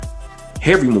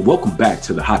Hey everyone, welcome back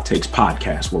to the Hot Takes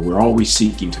podcast, where we're always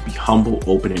seeking to be humble,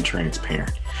 open, and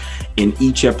transparent. In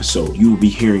each episode, you will be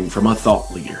hearing from a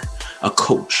thought leader, a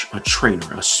coach, a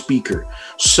trainer, a speaker,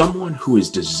 someone who is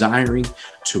desiring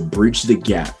to bridge the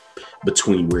gap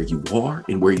between where you are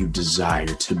and where you desire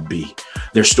to be.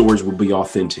 Their stories will be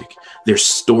authentic. Their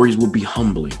stories will be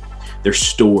humbling. Their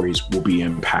stories will be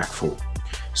impactful.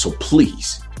 So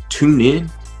please tune in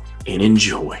and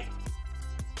enjoy.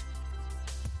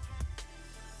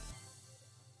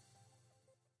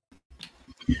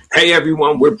 Hey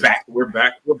everyone, we're back.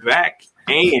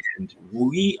 And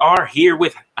we are here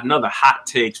with another Hot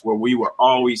Takes, where we were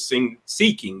always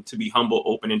seeking to be humble,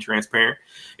 open, and transparent.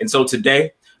 And so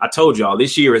today, I told y'all,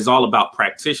 this year is all about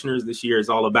practitioners. This year is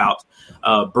all about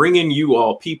bringing you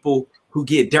all people who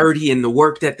get dirty in the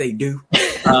work that they do.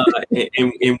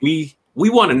 And we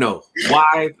want to know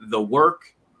why the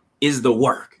work is the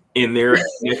work in their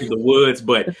neck of the woods.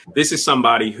 But this is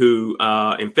somebody who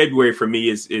in February for me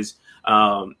is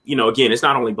again, it's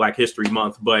not only Black History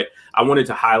Month, but I wanted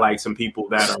to highlight some people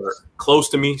that are close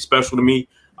to me, special to me,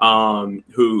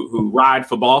 who ride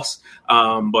for boss.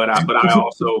 But I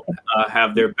also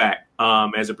have their back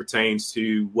as it pertains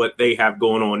to what they have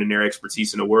going on in their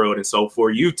expertise in the world. And so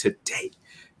for you today,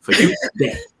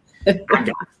 I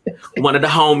got one of the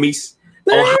homies,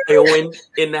 Ohioan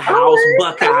in the house,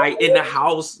 Buckeye in the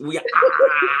house. We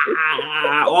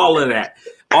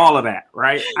all of that,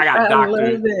 right? I got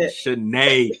Dr.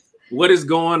 Shanae. What is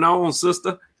going on,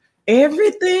 sister?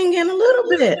 Everything in a little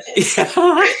bit.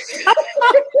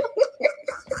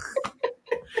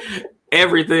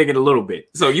 Everything in a little bit.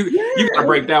 So you gotta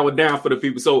break that one down for the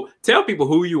people. So tell people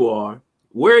who you are,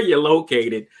 where you're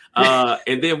located,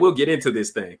 and then we'll get into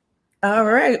this thing. All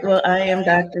right. Well, I am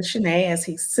Dr. Shanae, as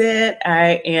he said.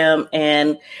 I am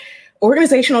an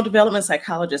organizational development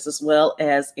psychologist as well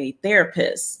as a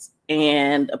therapist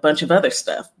and a bunch of other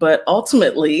stuff. But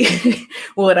ultimately,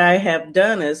 what I have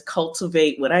done is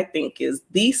cultivate what I think is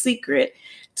the secret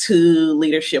to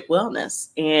leadership wellness,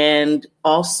 and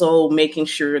also making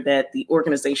sure that the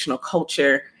organizational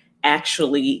culture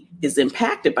actually is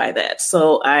impacted by that.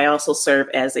 So I also serve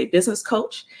as a business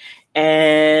coach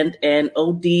and an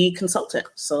OD consultant.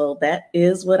 So that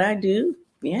is what I do.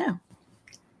 Yeah.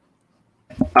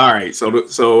 All right.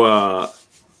 So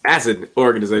as an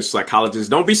organizational psychologist,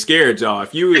 don't be scared, y'all.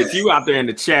 If you out there in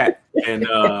the chat and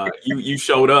you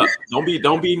showed up, don't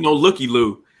be no looky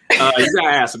loo. You gotta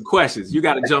ask some questions. You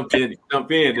gotta jump in,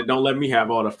 and don't let me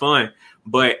have all the fun.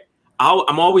 But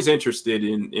I'm always interested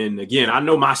in again, I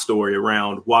know my story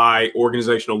around why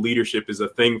organizational leadership is a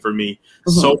thing for me.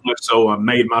 Mm-hmm. So much so I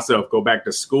made myself go back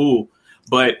to school.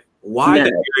 But why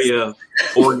the area of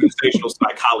organizational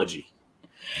psychology?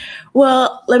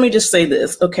 Well, let me just say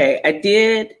this. Okay, I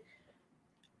did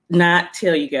not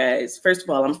tell you guys. First of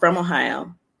all, I'm from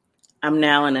Ohio. I'm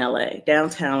now in LA,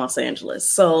 downtown Los Angeles.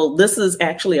 So this is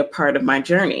actually a part of my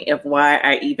journey of why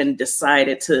I even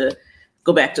decided to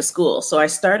go back to school. So I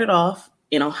started off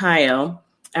in Ohio.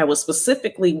 I was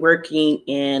specifically working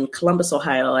in Columbus,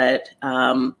 Ohio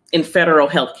in federal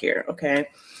healthcare. Okay.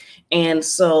 And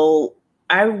so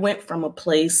I went from a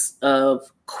place of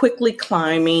quickly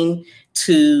climbing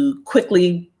to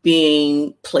quickly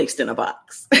being placed in a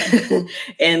box.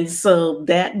 And so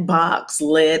that box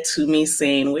led to me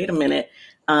saying, wait a minute,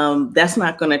 that's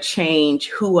not going to change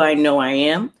who I know I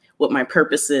am, what my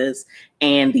purpose is,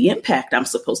 and the impact I'm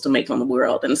supposed to make on the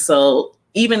world. And so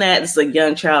even as a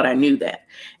young child, I knew that.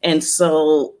 And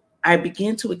so I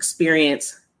began to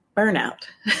experience burnout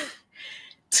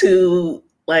to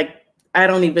I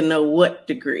don't even know what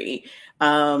degree.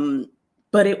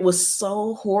 But it was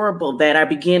so horrible that I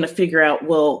began to figure out,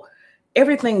 well,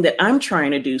 everything that I'm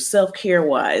trying to do self-care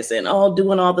wise and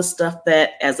doing all the stuff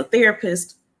that as a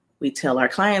therapist, we tell our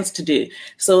clients to do.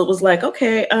 So it was like,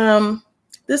 okay,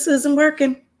 this isn't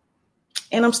working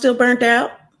and I'm still burnt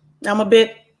out. I'm a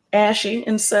bit ashy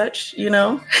and such,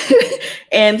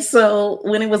 And so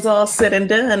when it was all said and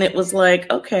done, it was like,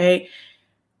 okay,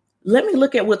 let me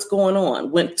look at what's going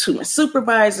on. Went to my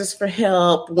supervisors for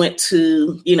help, went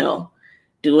to,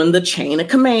 doing the chain of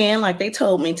command like they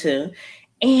told me to,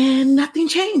 and nothing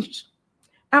changed.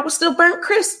 I was still burnt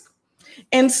crisp.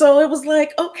 And so it was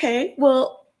like, okay,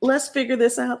 well, let's figure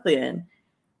this out then.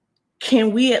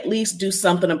 Can we at least do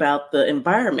something about the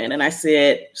environment? And I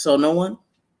said, so no one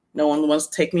wants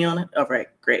to take me on it? All right,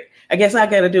 great. I guess I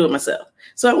got to do it myself.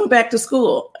 So I went back to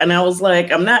school and I was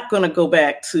like, I'm not going to go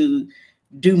back to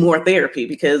do more therapy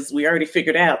because we already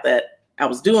figured out that I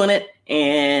was doing it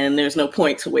and there's no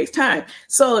point to waste time.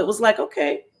 So it was like,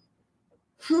 okay,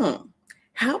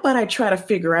 how about I try to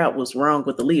figure out what's wrong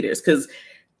with the leaders? Because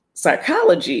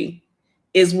psychology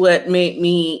is what made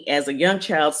me as a young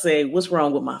child say, what's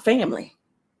wrong with my family?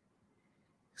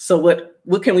 So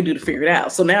what can we do to figure it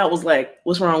out? So now it was like,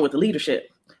 what's wrong with the leadership?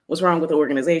 What's wrong with the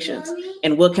organizations?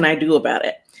 And what can I do about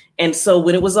it? And so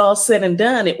when it was all said and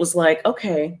done, it was like,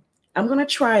 okay, I'm going to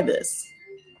try this.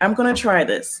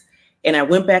 And I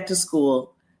went back to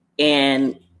school.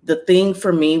 And the thing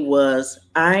for me was,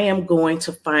 I am going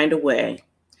to find a way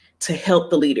to help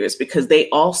the leaders, because they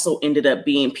also ended up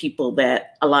being people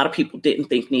that a lot of people didn't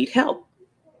think need help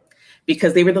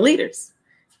because they were the leaders.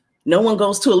 No one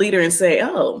goes to a leader and say,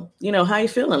 oh, how you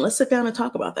feeling? Let's sit down and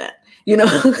talk about that.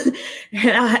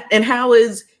 And how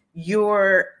is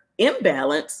your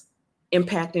imbalance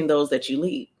impacting those that you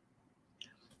lead?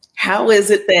 How is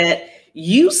it that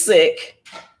you sick,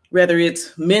 whether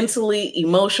it's mentally,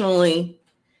 emotionally,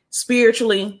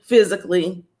 spiritually,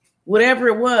 physically, whatever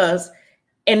it was,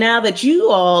 and now that you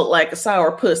all like a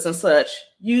sourpuss and such,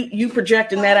 you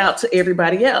projecting that out to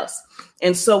everybody else.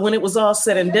 And so when it was all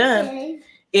said and done,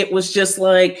 it was just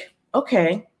like,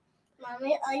 okay.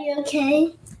 Mommy, are you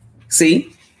okay?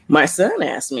 See, my son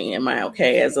asked me, am I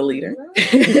okay as a leader?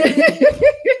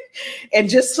 And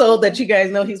just so that you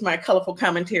guys know, he's my colorful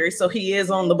commentary. So he is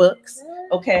on the books.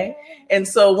 Okay. And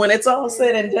so when it's all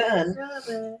said and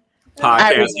done.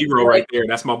 Podcast hero right there.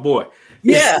 That's my boy.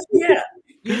 Yeah.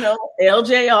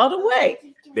 LJ all the way.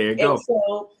 There you go. And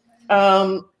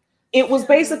so it was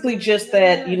basically just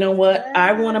that, you know what?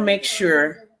 I want to make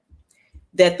sure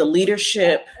that the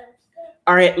leadership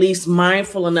are at least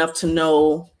mindful enough to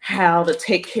know how to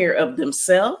take care of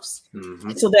themselves,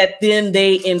 so that then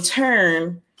they in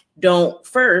turn don't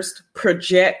first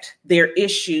project their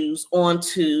issues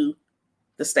onto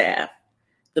the staff,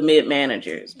 the mid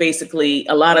managers. Basically,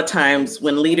 a lot of times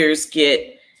when leaders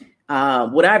get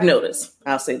what I've noticed,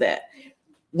 I'll say that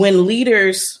when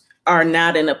leaders are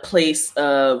not in a place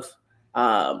of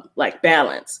like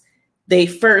balance, they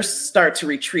first start to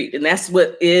retreat. And that's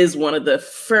what is one of the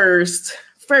first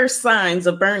signs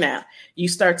of burnout. You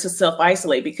start to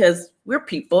self-isolate because we're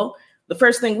people. The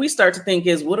first thing we start to think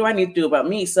is, what do I need to do about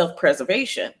me?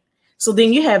 Self-preservation. So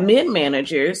then you have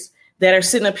mid-managers that are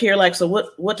sitting up here like, so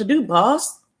what to do,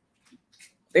 boss?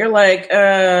 They're like,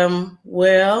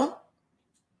 well,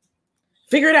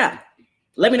 figure it out.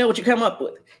 Let me know what you come up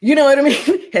with. You know what I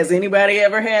mean? Has anybody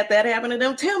ever had that happen to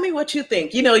them? Tell me what you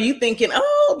think. You thinking,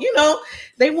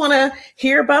 they want to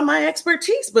hear about my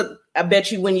expertise. But I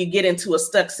bet you when you get into a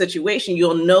stuck situation,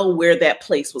 you'll know where that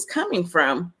place was coming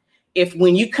from. If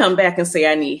when you come back and say,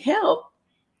 I need help,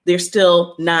 they're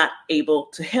still not able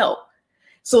to help.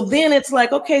 So then it's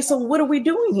like, okay, so what are we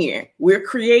doing here? We're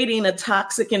creating a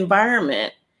toxic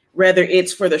environment, whether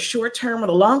it's for the short term or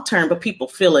the long term, but people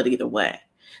feel it either way.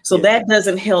 So that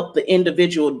doesn't help the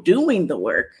individual doing the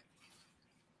work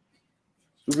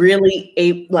really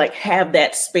have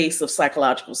that space of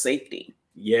psychological safety.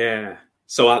 Yeah.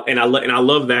 So I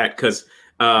love that because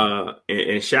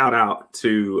and shout out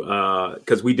to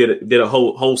because we did a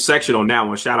whole section on that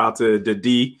one. Shout out to the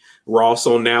D Ross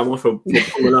on that one for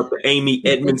pulling up the Amy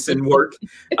Edmondson work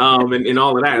and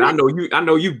all of that. And I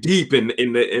know you deep in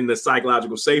the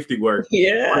psychological safety work.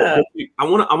 Yeah. I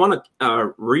want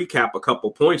to recap a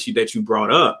couple points that you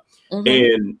brought up.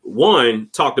 And one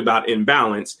talked about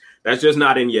imbalance. That's just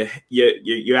not in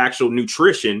your actual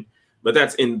nutrition, but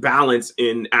that's imbalance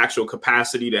in actual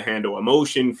capacity to handle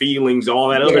emotion, feelings, all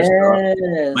that other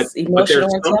stuff. But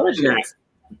there's intelligence.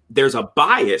 There's a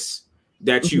bias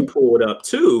that you pulled up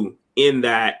too, in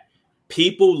that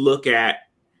people look at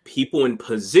people in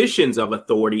positions of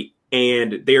authority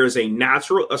and there's a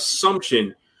natural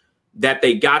assumption that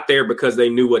they got there because they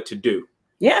knew what to do.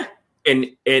 Yeah. And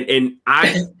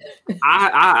I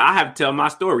have to tell my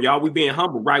story, y'all. We being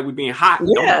humble, right? We being hot.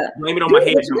 Yeah. Don't blame it on my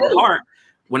head and my heart.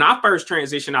 When I first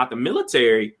transitioned out the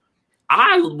military,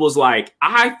 I was like,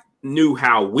 I knew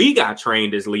how we got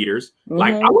trained as leaders.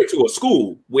 Like I went to a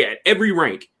school where at every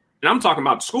rank, and I'm talking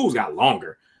about the schools got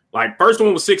longer. Like first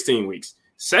one was 16 weeks.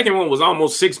 Second one was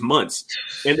almost 6 months.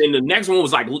 And then the next one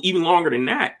was like even longer than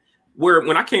that. Where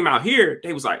when I came out here,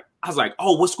 I was like,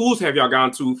 oh, what schools have y'all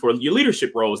gone to for your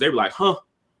leadership roles? They were like, I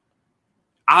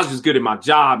was just good at my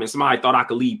job and somebody thought I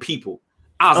could lead people.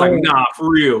 I was like, nah, for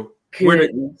real. Where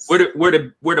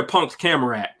the punk's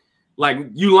camera at? Like,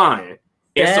 you lying.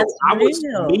 And so I was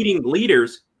meeting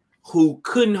leaders who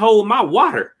couldn't hold my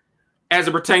water as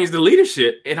it pertains to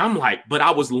leadership. And I'm like, but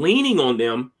I was leaning on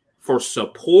them for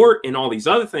support and all these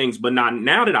other things. But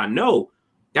now that I know,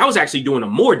 that was actually doing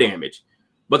them more damage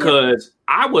because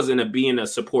I wasn't being a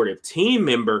supportive team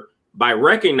member by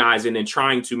recognizing and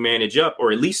trying to manage up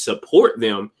or at least support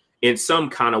them in some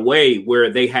kind of way where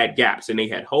they had gaps and they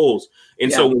had holes.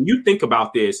 And so when you think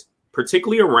about this,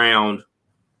 particularly around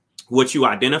what you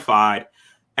identified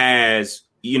as,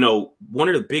 one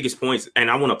of the biggest points,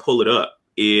 and I want to pull it up,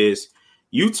 is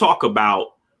you talk about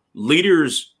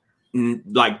leaders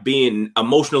like being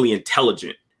emotionally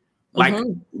intelligent. Like,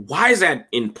 why is that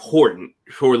important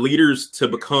for leaders to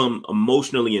become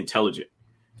emotionally intelligent?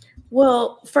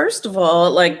 Well, first of all,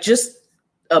 like just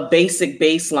a basic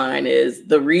baseline is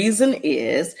the reason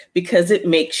is because it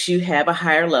makes you have a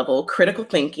higher level of critical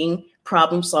thinking,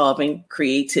 problem solving,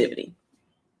 creativity.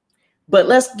 But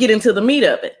let's get into the meat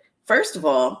of it. First of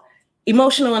all,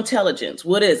 emotional intelligence.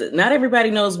 What is it? Not everybody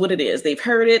knows what it is. They've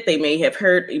heard it. They may have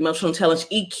heard emotional intelligence,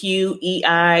 EQ,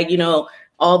 EI,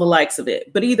 all the likes of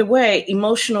it. But either way,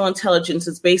 emotional intelligence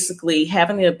is basically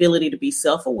having the ability to be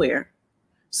self-aware.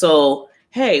 So,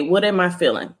 hey, what am I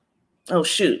feeling? Oh,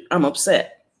 shoot, I'm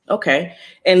upset. Okay.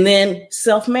 And then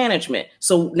self-management.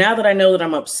 So now that I know that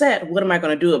I'm upset, what am I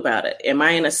going to do about it? Am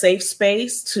I in a safe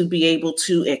space to be able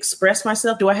to express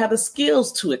myself? Do I have the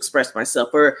skills to express myself?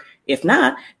 Or if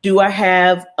not, do I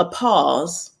have a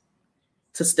pause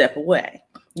to step away?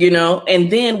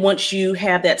 And then once you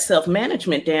have that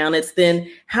self-management down, it's then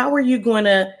how are you going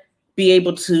to be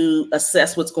able to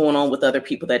assess what's going on with other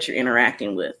people that you're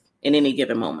interacting with in any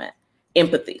given moment?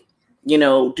 Empathy.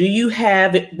 Do you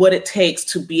have what it takes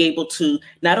to be able to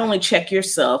not only check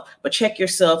yourself, but check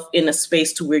yourself in a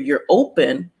space to where you're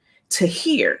open to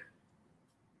hear,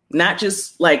 not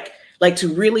just like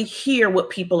to really hear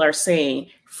what people are saying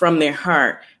from their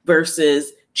heart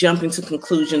versus jumping to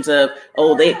conclusions of,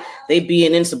 oh, they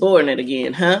being insubordinate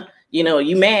again, huh?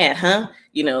 You mad, huh?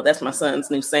 That's my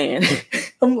son's new saying.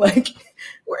 I'm like,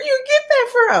 where you get that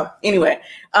from? Anyway,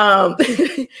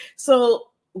 so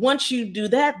once you do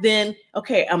that, then,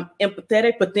 okay, I'm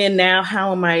empathetic, but then now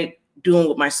how am I doing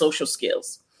with my social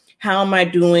skills? How am I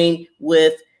doing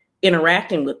with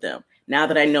interacting with them? Now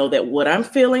that I know that what I'm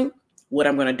feeling, what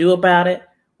I'm going to do about it,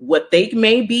 what they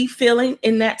may be feeling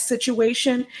in that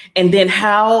situation, and then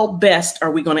how best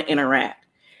are we going to interact?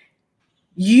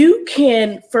 You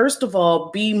can, first of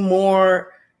all, be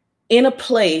more in a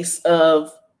place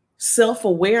of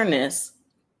self-awareness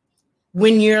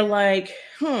when you're like,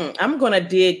 I'm going to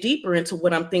dig deeper into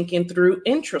what I'm thinking through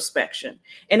introspection.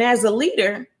 And as a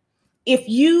leader, if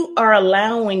you are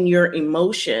allowing your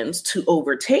emotions to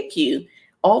overtake you,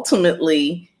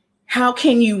 ultimately, how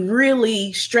can you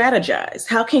really strategize?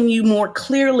 How can you more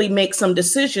clearly make some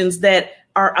decisions that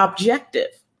are objective?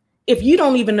 If you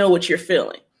don't even know what you're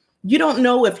feeling, you don't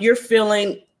know if you're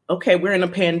feeling, okay, we're in a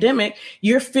pandemic,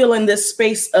 you're feeling this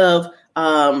space of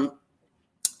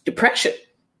depression.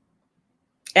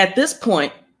 At this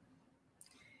point,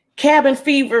 cabin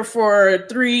fever for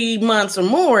 3 months or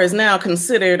more is now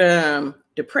considered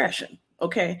depression.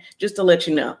 Okay, just to let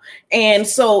you know. And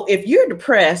so if you're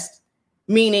depressed,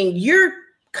 meaning you're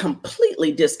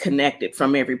completely disconnected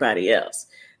from everybody else,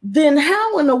 then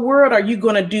how in the world are you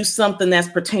going to do something that's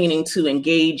pertaining to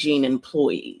engaging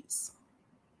employees?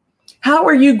 How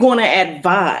are you going to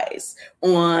advise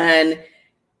on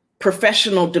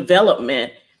professional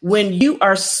development when you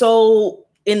are so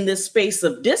in this space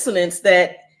of dissonance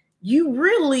that you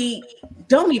really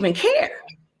don't even care?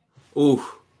 Ooh.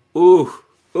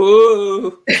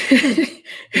 You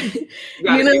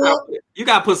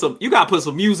gotta put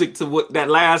some music to what that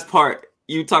last part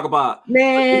you talk about.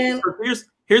 Man,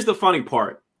 here's the funny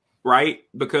part, right?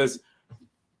 Because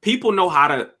people know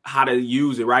how to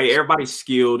use it, right? Everybody's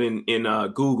skilled in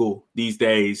Google these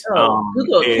days.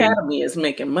 Google Academy is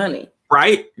making money,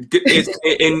 right?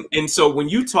 And so when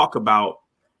you talk about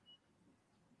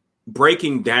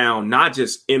breaking down not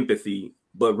just empathy,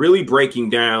 but really breaking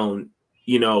down,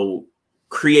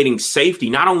 creating safety,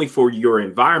 not only for your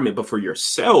environment, but for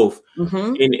yourself,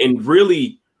 and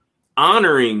really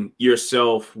honoring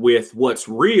yourself with what's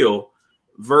real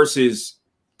versus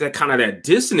that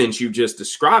dissonance you just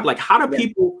described. Like, how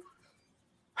do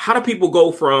people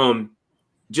go from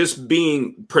just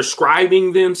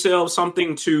prescribing themselves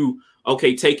something to,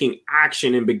 okay, taking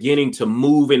action and beginning to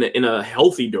move in a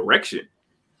healthy direction?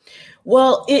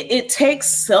 Well, it takes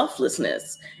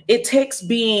selflessness. It takes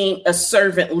being a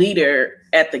servant leader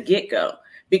at the get-go,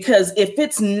 because if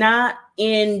it's not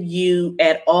in you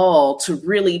at all to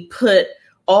really put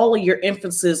all of your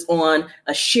emphasis on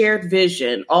a shared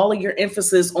vision, all of your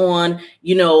emphasis on,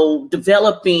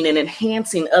 developing and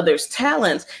enhancing others'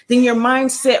 talents, then your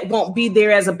mindset won't be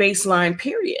there as a baseline,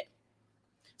 period.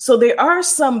 So there are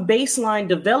some baseline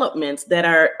developments that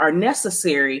are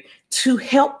necessary to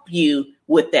help you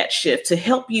with that shift, to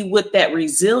help you with that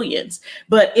resilience.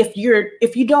 But if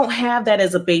you don't have that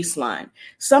as a baseline,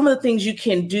 some of the things you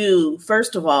can do,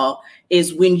 first of all,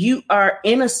 is when you are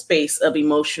in a space of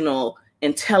emotional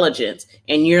intelligence,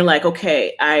 and you're like,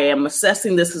 okay, I am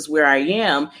assessing this is where I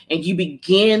am, and you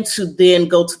begin to then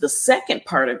go to the second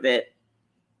part of it,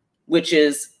 which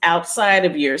is outside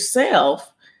of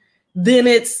yourself, then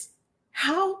it's,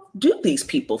 how do these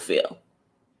people feel?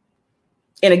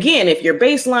 And again, if your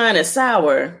baseline is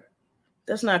sour,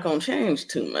 that's not going to change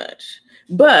too much.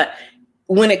 But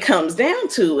when it comes down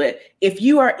to it, if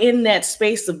you are in that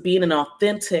space of being an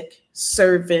authentic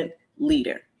servant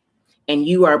leader and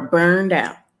you are burned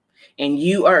out and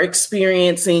you are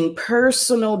experiencing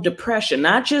personal depression,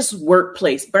 not just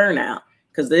workplace burnout,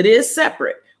 because it is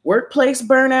separate, workplace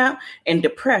burnout and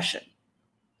depression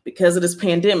because of this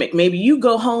pandemic. Maybe you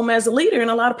go home as a leader,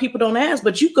 and a lot of people don't ask,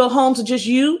 but you go home to just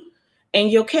you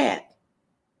and your cat.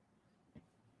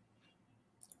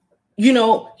 You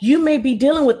know, you may be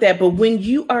dealing with that, but when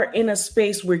you are in a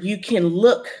space where you can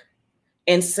look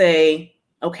and say,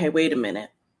 okay, wait a minute,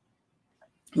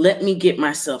 let me get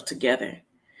myself together.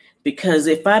 Because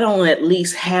if I don't at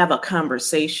least have a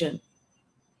conversation,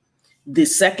 the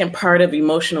second part of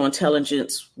emotional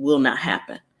intelligence will not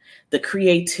happen. The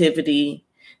creativity,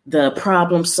 the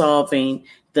problem solving,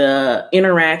 the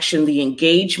interaction, the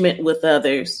engagement with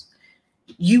others,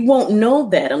 you won't know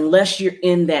that unless you're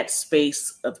in that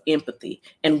space of empathy.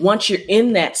 And once you're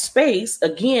in that space,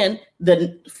 again,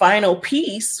 the final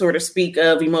piece, so to speak,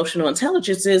 of emotional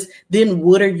intelligence is then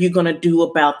what are you going to do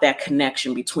about that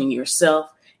connection between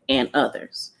yourself and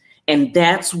others? And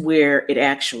that's where it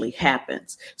actually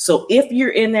happens. So if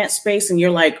you're in that space and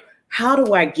you're like, how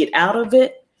do I get out of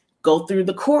it? Go through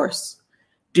the course,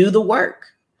 do the work,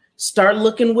 start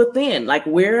looking within. Like,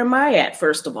 where am I at,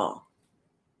 first of all?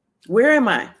 Where am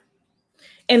I?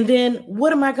 And then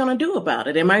what am I going to do about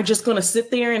it? Am I just going to sit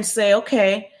there and say,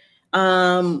 okay,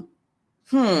 I'm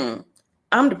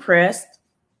depressed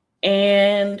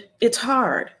and it's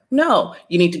hard? No,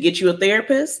 you need to get you a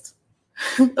therapist.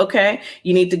 Okay.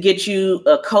 You need to get you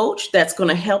a coach that's going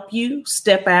to help you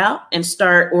step out and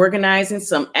start organizing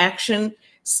some action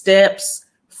steps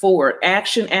forward.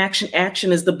 Action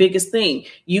is the biggest thing.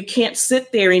 You can't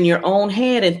sit there in your own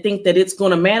head and think that it's going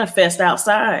to manifest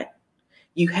outside.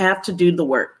 You have to do the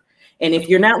work. And if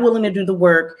you're not willing to do the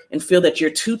work and feel that you're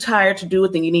too tired to do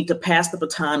it, then you need to pass the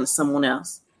baton to someone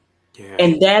else. Yeah.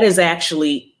 And that is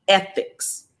actually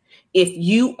ethics. If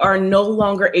you are no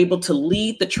longer able to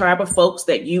lead the tribe of folks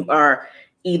that you are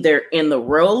either in the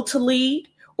role to lead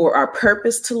or are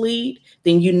purposed to lead,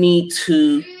 then you need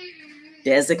to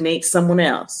designate someone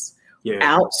else,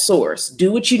 outsource,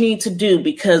 do what you need to do,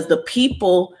 because the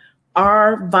people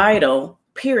are vital,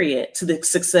 period, to the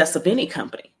success of any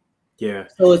company. Yeah.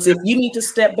 So it's, if you need to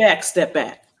step back, step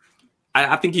back.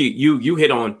 I think you hit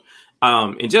on,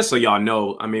 and just so y'all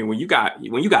know, I mean, when you got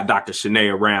Dr.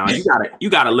 Shanae around, you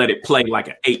gotta let it play like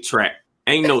an 8-track.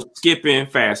 Ain't no skipping,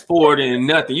 fast forwarding,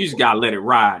 nothing. You just gotta let it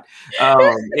ride,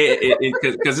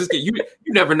 because you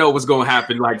never know what's gonna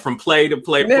happen. Like from play to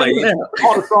play.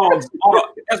 All the songs, all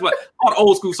the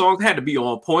old school songs had to be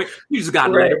on point. You just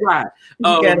gotta let it ride.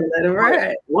 You gotta let it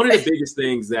ride. One of the biggest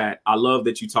things that I love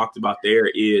that you talked about there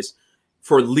is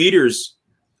for leaders,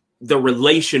 the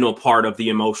relational part of the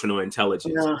emotional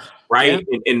intelligence, right?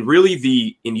 Yeah. And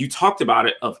really and you talked about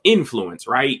it, of influence,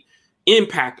 right?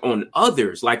 Impact on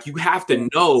others. Like, you have to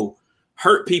know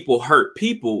hurt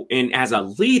people. And as a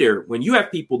leader, when you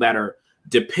have people that are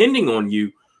depending on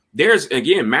you, there's,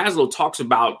 again, Maslow talks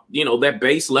about, that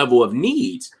base level of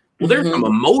needs. Well, there's some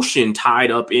emotion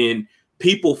tied up in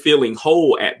people feeling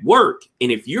whole at work.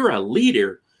 And if you're a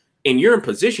leader and you're in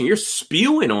position, you're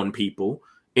spewing on people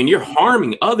and you're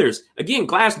harming others. Again,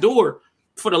 Glassdoor,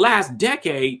 for the last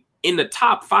decade, in the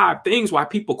top 5 things why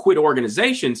people quit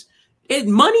organizations,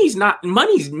 money's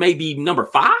maybe number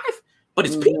 5, but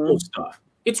it's people stuff.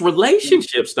 It's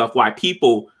relationship stuff. Why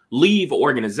people leave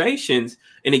organizations,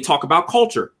 and they talk about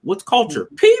culture. What's culture?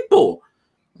 People.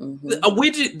 The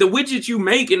widgets you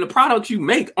make and the products you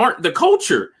make aren't the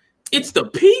culture. It's the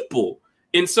people.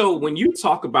 And so when you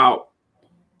talk about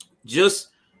just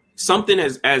something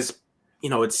as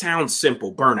it sounds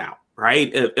simple, burnout,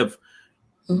 right?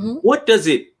 What does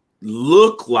it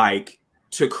look like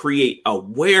to create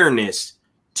awareness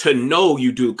to know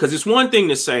you do? Because it's one thing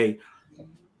to say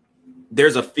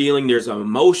there's a feeling, there's an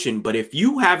emotion, but if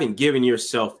you haven't given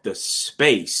yourself the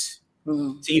space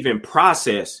to even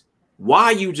process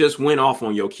why you just went off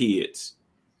on your kids,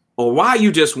 or why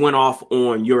you just went off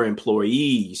on your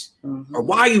employees, or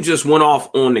why you just went off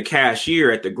on the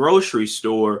cashier at the grocery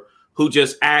store who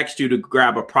just asked you to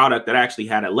grab a product that actually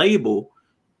had a label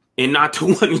and not the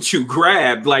one that you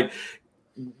grabbed, like,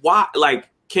 why? Like,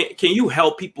 can you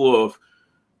help people of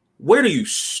where do you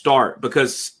start?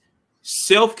 Because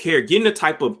self-care, getting the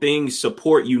type of things,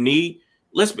 support you need.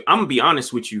 I'm gonna be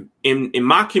honest with you. In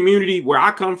my community where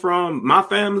I come from, my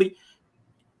family,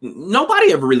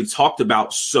 nobody ever really talked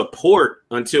about support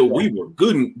until we were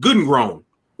good and grown.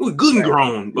 We were good and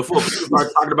grown before we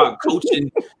started talking about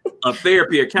coaching,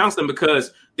 therapy, or counseling,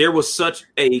 because there was such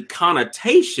a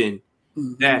connotation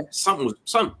that something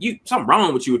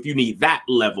wrong with you if you need that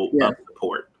level of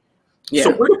support. Yeah.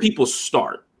 So where do people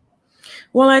start?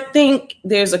 Well, I think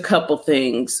there's a couple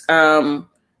things.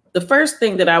 The first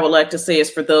thing that I would like to say is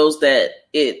for those that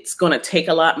it's going to take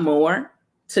a lot more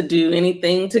to do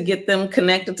anything to get them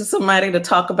connected to somebody to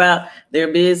talk about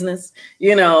their business.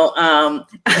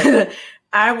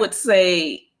 I would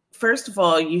say, first of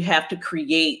all, you have to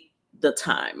create the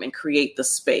time and create the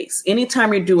space.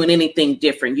 Anytime you're doing anything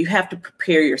different, you have to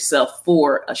prepare yourself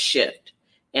for a shift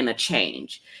and a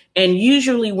change. And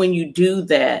usually when you do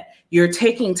that, you're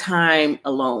taking time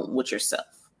alone with yourself.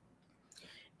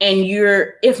 And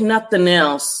you're, if nothing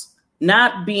else,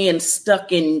 not being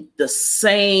stuck in the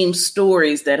same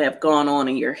stories that have gone on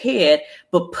in your head,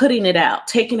 but putting it out,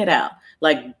 taking it out.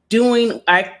 Like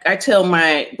I tell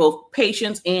my both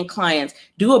patients and clients,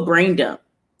 do a brain dump.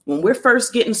 When we're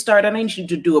first getting started, I need you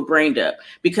to do a brain dump,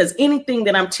 because anything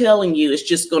that I'm telling you is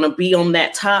just going to be on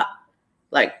that top,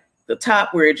 like the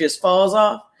top where it just falls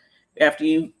off after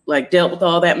you like dealt with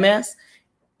all that mess.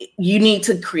 You need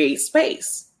to create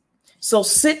space. So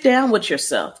sit down with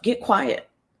yourself, get quiet,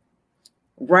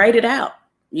 write it out.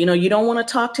 You don't want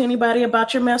to talk to anybody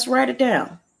about your mess, write it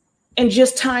down and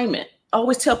just time it.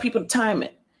 Always tell people to time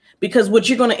it, because what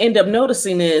you're going to end up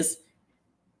noticing is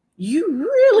you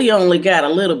really only got a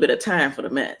little bit of time for the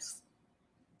mess.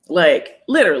 Like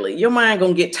literally your mind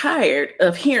going to get tired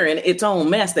of hearing its own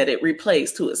mess that it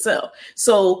replays to itself.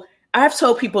 So I've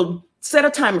told people, set a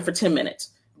timer for 10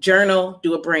 minutes. Journal,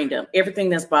 do a brain dump, everything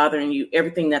that's bothering you,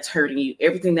 everything that's hurting you,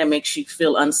 everything that makes you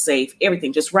feel unsafe,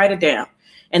 everything, just write it down.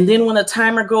 And then when the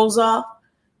timer goes off,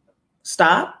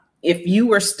 stop. If you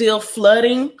were still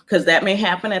flooding, because that may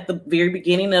happen at the very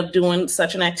beginning of doing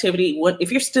such an activity,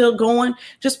 if you're still going,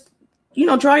 just,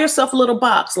 draw yourself a little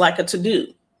box, like a to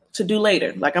do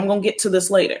later. Like I'm going to get to this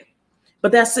later,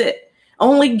 but that's it.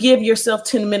 Only give yourself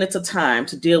 10 minutes of time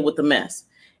to deal with the mess.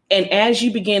 And as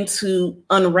you begin to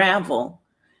unravel,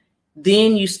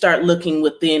 then you start looking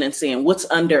within and saying, what's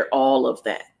under all of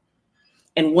that?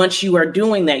 And once you are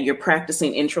doing that, you're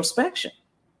practicing introspection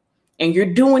and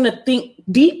you're doing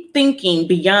deep thinking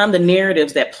beyond the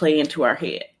narratives that play into our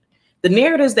head. The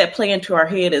narratives that play into our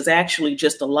head is actually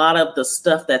just a lot of the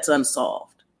stuff that's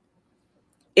unsolved.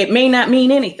 It may not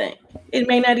mean anything. It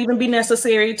may not even be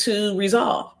necessary to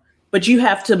resolve, but you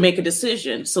have to make a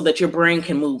decision so that your brain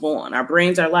can move on. Our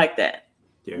brains are like that.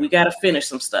 Yeah. We got to finish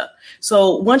some stuff.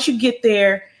 So once you get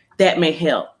there, that may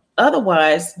help.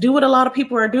 Otherwise, do what a lot of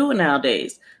people are doing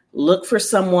nowadays. Look for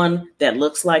someone that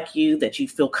looks like you, that you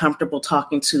feel comfortable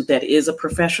talking to, that is a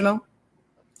professional.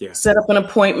 Yeah. Set up an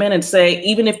appointment and say,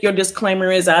 even if your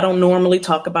disclaimer is, I don't normally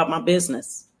talk about my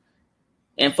business.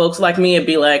 And folks like me would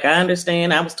be like, I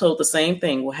understand. I was told the same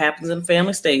thing. What happens in the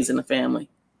family stays in the family.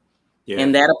 Yeah.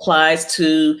 And that applies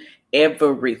to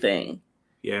everything.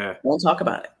 Yeah. Don't talk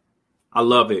about it. I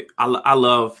love it. I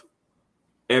love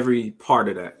every part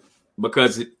of that,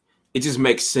 because it just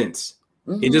makes sense.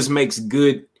 Mm-hmm. It just makes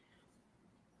good,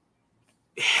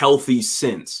 healthy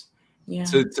sense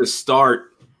to start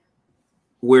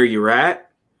where you're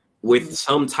at with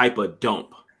some type of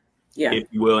dump, if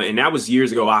you will. And that was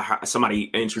years ago.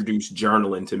 Somebody introduced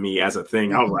journaling to me as a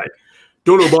thing. I was like,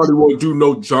 don't nobody want to do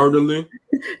no journaling.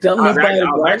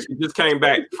 I actually just came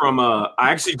back from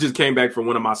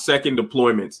one of my second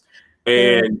deployments.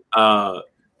 And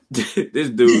this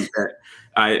dude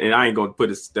I ain't gonna put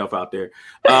his stuff out there,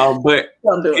 but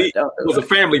he was a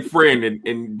family friend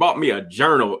and bought me a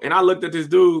journal. And I looked at this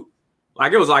dude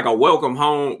like it was like a welcome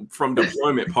home from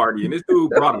deployment party. And this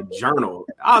dude brought a journal.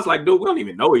 I was like, dude, we don't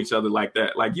even know each other like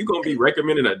that. Like, you gonna be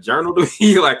recommending a journal to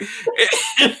me? Like,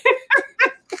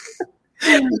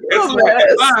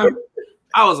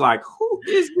 I was like, who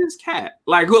is this cat?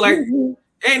 Like, who like?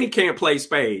 And he can't play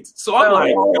spades. So I'm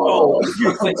like, yo, you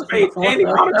can play spades and he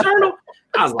brought a journal?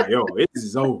 I was like, yo, this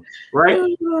is over, right?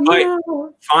 But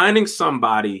finding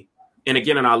somebody, and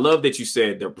again, and I love that you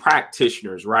said they're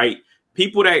practitioners, right?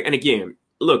 People that, and again,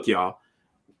 look, y'all,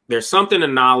 there's something to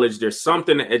knowledge, there's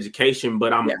something to education,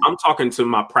 but I'm talking to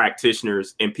my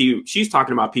practitioners, and she's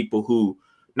talking about people who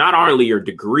not only are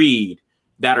degreed,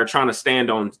 that are trying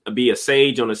to be a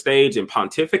sage on the stage and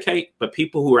pontificate, but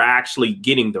people who are actually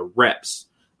getting the reps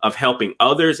of helping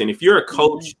others. And if you're a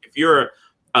coach, if you're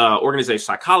an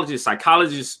organizational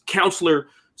psychologist, counselor,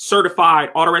 certified,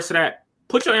 all the rest of that,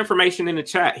 put your information in the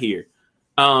chat here.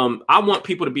 I want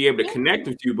people to be able to connect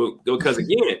with you, but because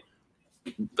again,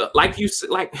 like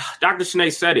Dr.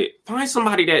 Shanae said it, find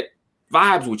somebody that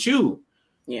vibes with you.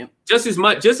 Yeah. Just as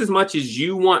much as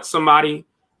you want somebody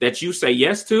that you say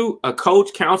yes to, a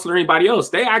coach, counselor, anybody else,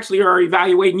 they actually are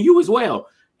evaluating you as well.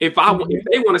 If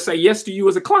they want to say yes to you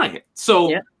as a client.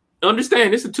 So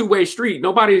understand it's a two-way street.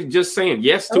 Nobody's just saying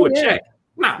yes to a check.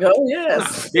 Nah. Oh,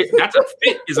 yes. Nah. That's a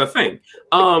fit is a thing.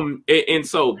 And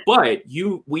so, but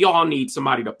we all need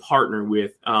somebody to partner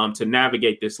with to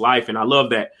navigate this life. And I love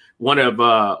that one of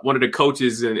the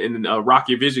coaches in the Rock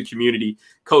Your Vision community,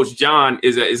 Coach John,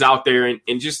 is out there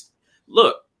and just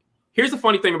look. Here's the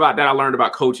funny thing about that I learned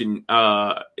about coaching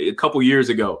a couple years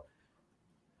ago.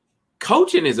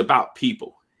 Coaching is about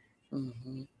people.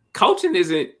 Mm-hmm. Coaching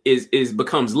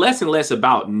becomes less and less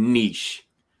about niche,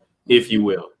 if you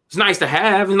will. It's nice to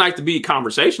have. It's nice to be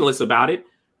conversationalist about it.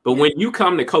 But when you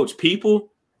come to coach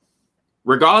people,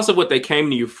 regardless of what they came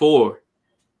to you for,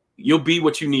 you'll be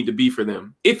what you need to be for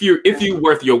them. If you're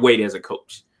worth your weight as a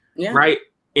coach, right?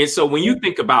 And so when you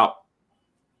think about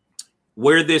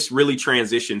where this really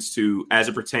transitions to as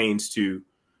it pertains to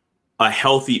a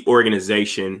healthy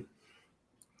organization,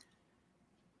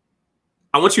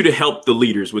 I want you to help the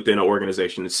leaders within an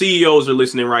organization. The CEOs are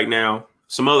listening right now.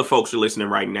 Some other folks are listening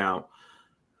right now.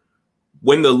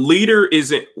 When the leader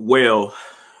isn't well,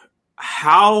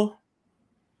 how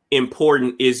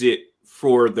important is it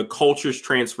for the culture's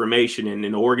transformation and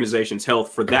in the organization's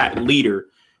health for that leader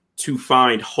to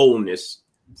find wholeness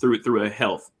through a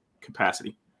health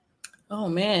capacity? Oh,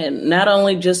 man, not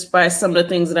only just by some of the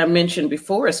things that I mentioned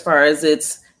before, as far as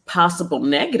its possible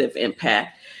negative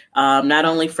impact, not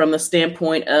only from the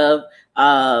standpoint of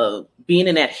being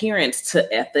an adherence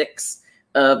to ethics,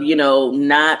 of,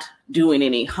 not doing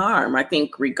any harm. I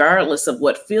think regardless of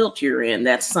what field you're in,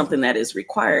 that's something that is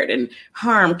required. And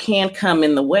harm can come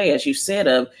in the way, as you said,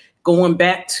 of going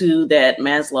back to that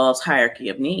Maslow's hierarchy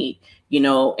of need,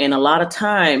 and a lot of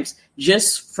times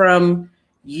just from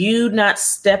you not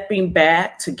stepping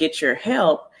back to get your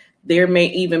help, there may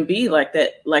even be like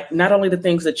that, like not only the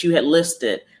things that you had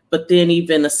listed, but then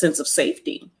even a sense of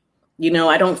safety.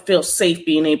 I don't feel safe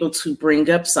being able to bring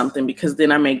up something because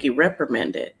then I may get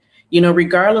reprimanded.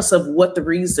 Regardless of what the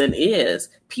reason is,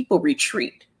 people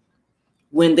retreat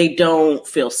when they don't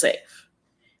feel safe.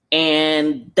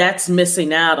 And that's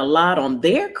missing out a lot on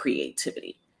their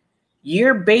creativity.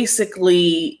 You're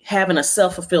basically having a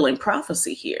self-fulfilling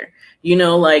prophecy here.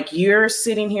 Like you're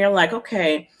sitting here like,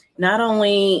 okay, not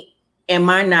only am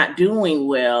I not doing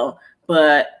well,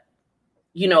 but,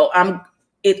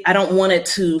 I don't want it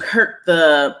to hurt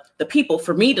the people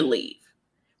for me to leave.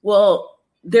 Well,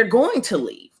 they're going to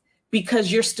leave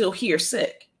because you're still here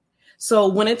sick. So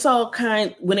when it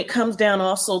comes down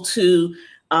also to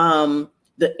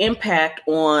the impact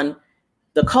on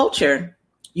the culture,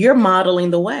 you're modeling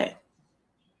the way.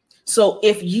 So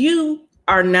if you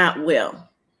are not well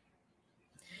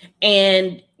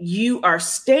and you are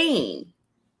staying,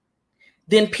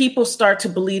 then people start to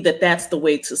believe that that's the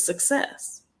way to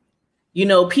success.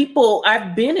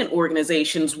 I've been in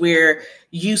organizations where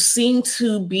you seem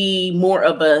to be more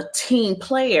of a team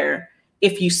player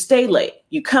if you stay late.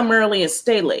 You come early and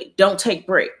stay late. Don't take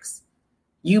breaks.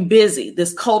 You busy.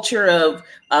 This culture of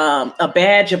a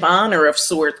badge of honor of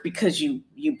sorts because you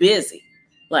busy.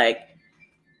 Like,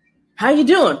 how you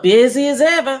doing? Busy as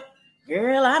ever.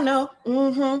 Girl, I know.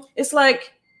 Mm-hmm. It's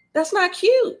like, that's not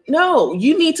cute. No,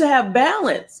 you need to have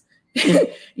balance.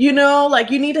 You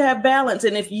need to have balance.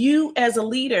 And if you as a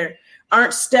leader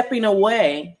aren't stepping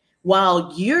away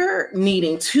while you're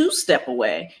needing to step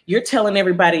away, you're telling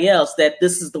everybody else that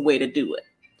this is the way to do it,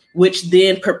 which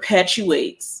then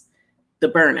perpetuates the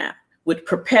burnout, which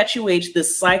perpetuates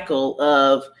this cycle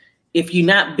of if you're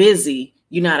not busy,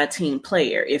 you're not a team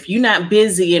player. If you're not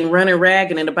busy and running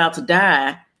ragged and about to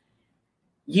die,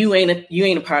 you ain't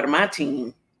a part of my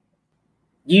team.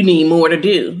 You need more to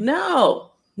do. No.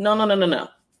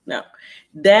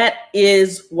 That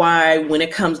is why when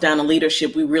it comes down to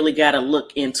leadership, we really got to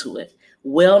look into it.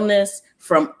 Wellness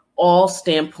from all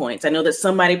standpoints. I know that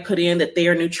somebody put in that they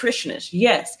are nutritionists.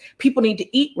 Yes, people need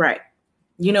to eat right.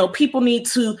 People need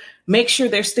to make sure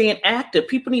they're staying active.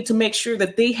 People need to make sure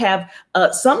that they have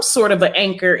some sort of an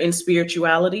anchor in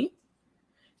spirituality,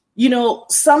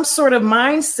 some sort of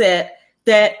mindset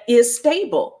that is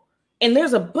stable. And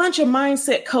there's a bunch of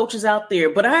mindset coaches out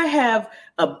there, but I have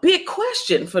a big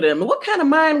question for them. What kind of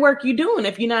mind work you doing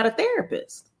if you're not a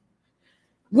therapist?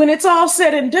 When it's all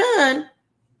said and done,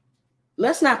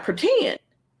 let's not pretend.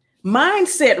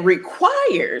 Mindset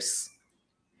requires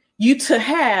you to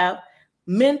have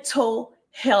mental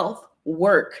health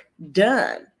work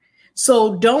done.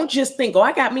 So don't just think, oh,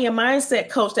 I got me a mindset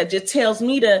coach that just tells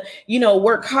me to,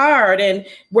 work hard and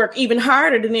work even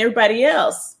harder than everybody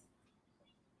else.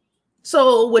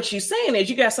 So what you're saying is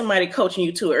you got somebody coaching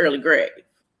you to an early grave.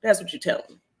 That's what you're telling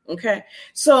me. Okay.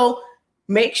 So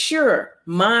make sure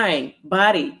mind,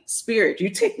 body, spirit,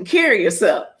 you're taking care of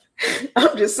yourself.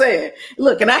 I'm just saying,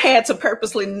 look, and I had to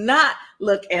purposely not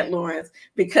look at Lawrence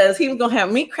because he was going to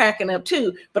have me cracking up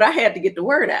too, but I had to get the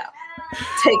word out.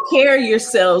 Take care of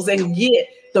yourselves and get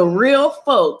the real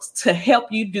folks to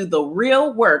help you do the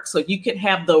real work so you can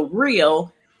have the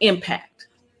real impact.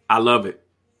 I love it.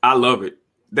 I love it.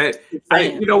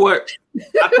 You know what?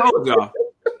 I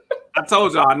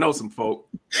told y'all I know some folk,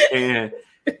 and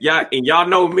y'all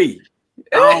know me.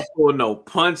 I don't pull no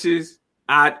punches.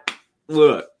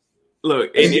 Look,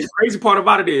 and the crazy part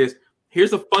about it is,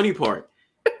 here's the funny part.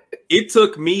 It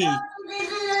took me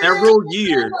several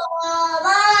years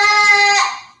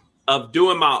of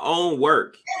doing my own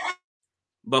work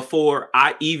before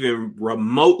I even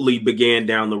remotely began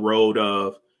down the road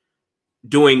of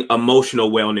doing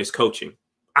emotional wellness coaching.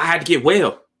 I had to get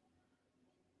well.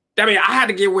 I mean, I had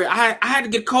to get well. I had to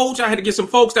get coached. I had to get some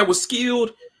folks that were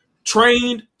skilled,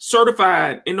 trained,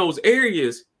 certified in those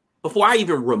areas before I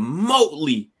even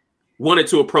remotely wanted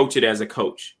to approach it as a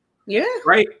coach. Yeah.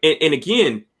 Right. And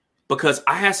again, because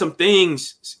I had some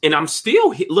things and I'm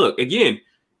still, look, again,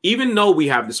 even though we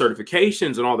have the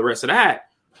certifications and all the rest of that,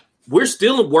 we're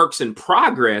still works in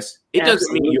progress. It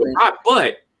doesn't mean you're not,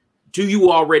 but do you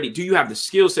have the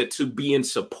skill set to be in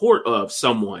support of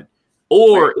someone?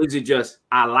 Or is it just,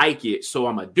 I like it, so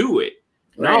I'm going to do it?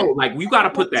 Right. No, like you got to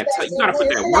put that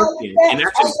work in, and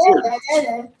that's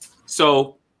important.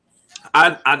 So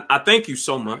I thank you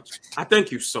so much. I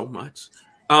thank you so much.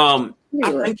 I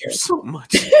thank you so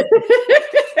much.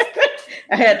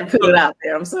 I had to put it out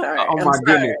there. I'm sorry. Oh my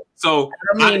goodness. So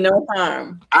I mean no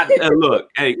harm. Look,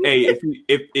 hey,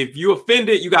 if you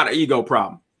offended, you got an ego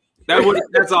problem.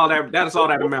 That's all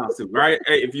that amounts to, right?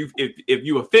 Hey, if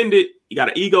you offended, you got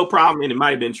an ego problem, and it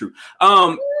might have been true.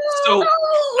 So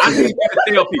I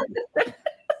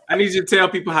need you to tell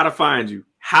people how to find you,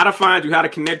 how to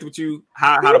connect with you,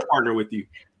 how to partner with you.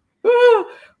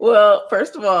 Well,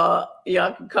 first of all,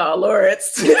 y'all can call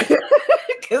Lawrence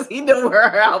because he knows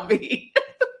where I'll be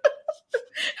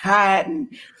hiding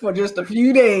for just a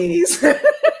few days.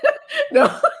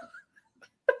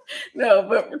 No,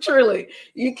 but truly,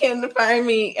 you can find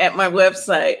me at my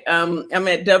website. I'm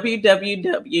at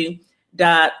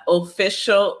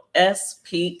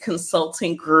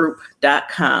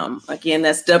www.officialspconsultinggroup.com. Again,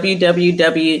 that's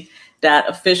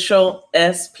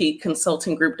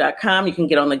www.officialspconsultinggroup.com. You can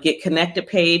get on the Get Connected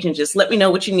page and just let me know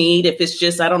what you need. If it's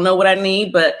just, I don't know what I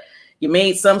need, but you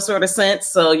made some sort of sense,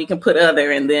 so you can put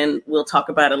other, and then we'll talk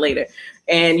about it later.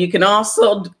 And you can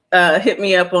also hit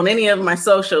me up on any of my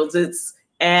socials. It's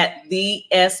at the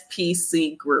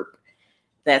SPC Group.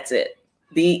 That's it.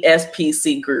 The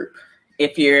SPC Group.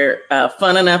 If you're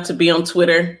fun enough to be on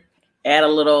Twitter, add a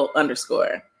little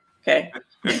underscore. Okay.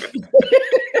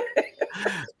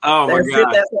 Oh my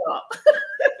God. That's all.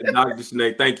 Dr.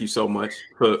 Sinead, thank you so much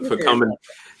for coming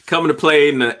to play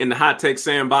in the Hot Take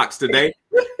Sandbox today.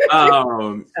 I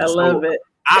love it.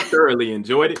 I thoroughly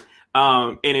enjoyed it.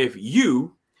 And if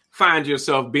you find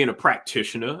yourself being a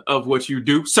practitioner of what you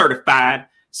do, certified,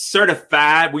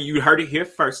 well, you heard it here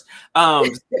first.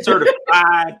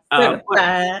 Certified.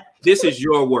 This is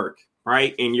your work,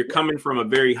 right? And you're coming from a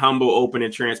very humble, open,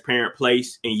 and transparent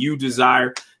place, and you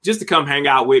desire just to come hang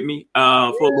out with me for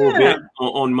a little bit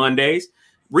on Mondays.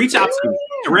 Reach out to me,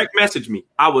 direct message me.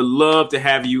 I would love to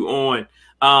have you on.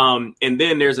 And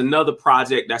then there's another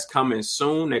project that's coming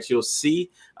soon that you'll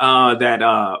see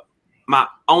that my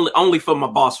only for my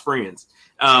boss friends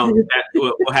that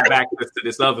will have access to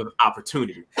this other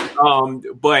opportunity.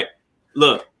 But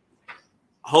look,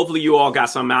 hopefully you all got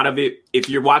something out of it. If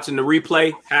you're watching the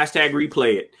replay,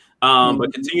 #replay it.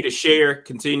 But continue to share,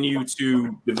 continue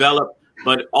to develop,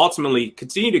 but ultimately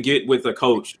continue to get with a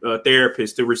coach, a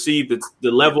therapist to receive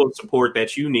the level of support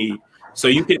that you need so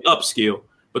you can upskill.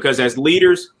 Because as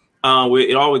leaders,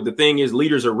 the thing is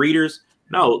leaders are readers.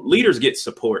 No, leaders get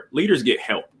support. Leaders get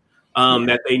help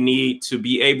that they need to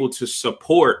be able to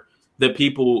support the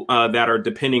people that are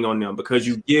depending on them, because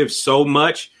you give so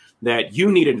much that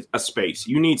you need a space.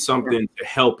 You need something to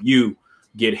help you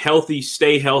get healthy,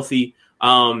 stay healthy.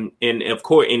 And of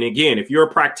course, and again, if you're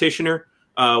a practitioner,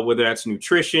 whether that's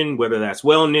nutrition, whether that's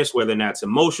wellness, whether that's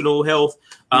emotional health,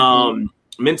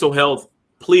 mental health,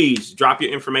 please drop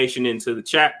your information into the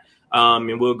chat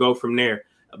and we'll go from there.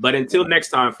 But until next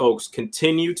time, folks,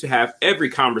 continue to have every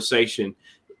conversation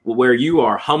where you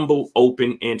are humble,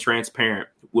 open, and transparent.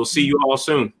 We'll see you all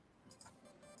soon.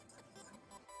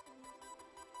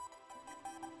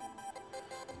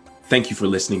 Thank you for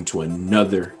listening to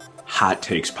another Hot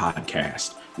Takes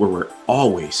podcast, where we're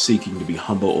always seeking to be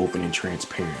humble, open, and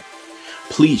transparent.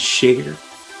 Please share,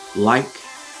 like,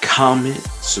 comment,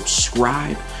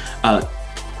 subscribe.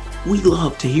 We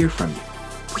love to hear from you.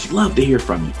 We love to hear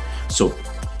from you. So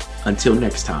until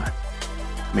next time,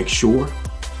 make sure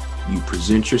you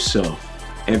present yourself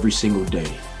every single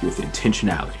day with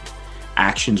intentionality.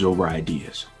 Actions over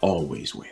ideas always win.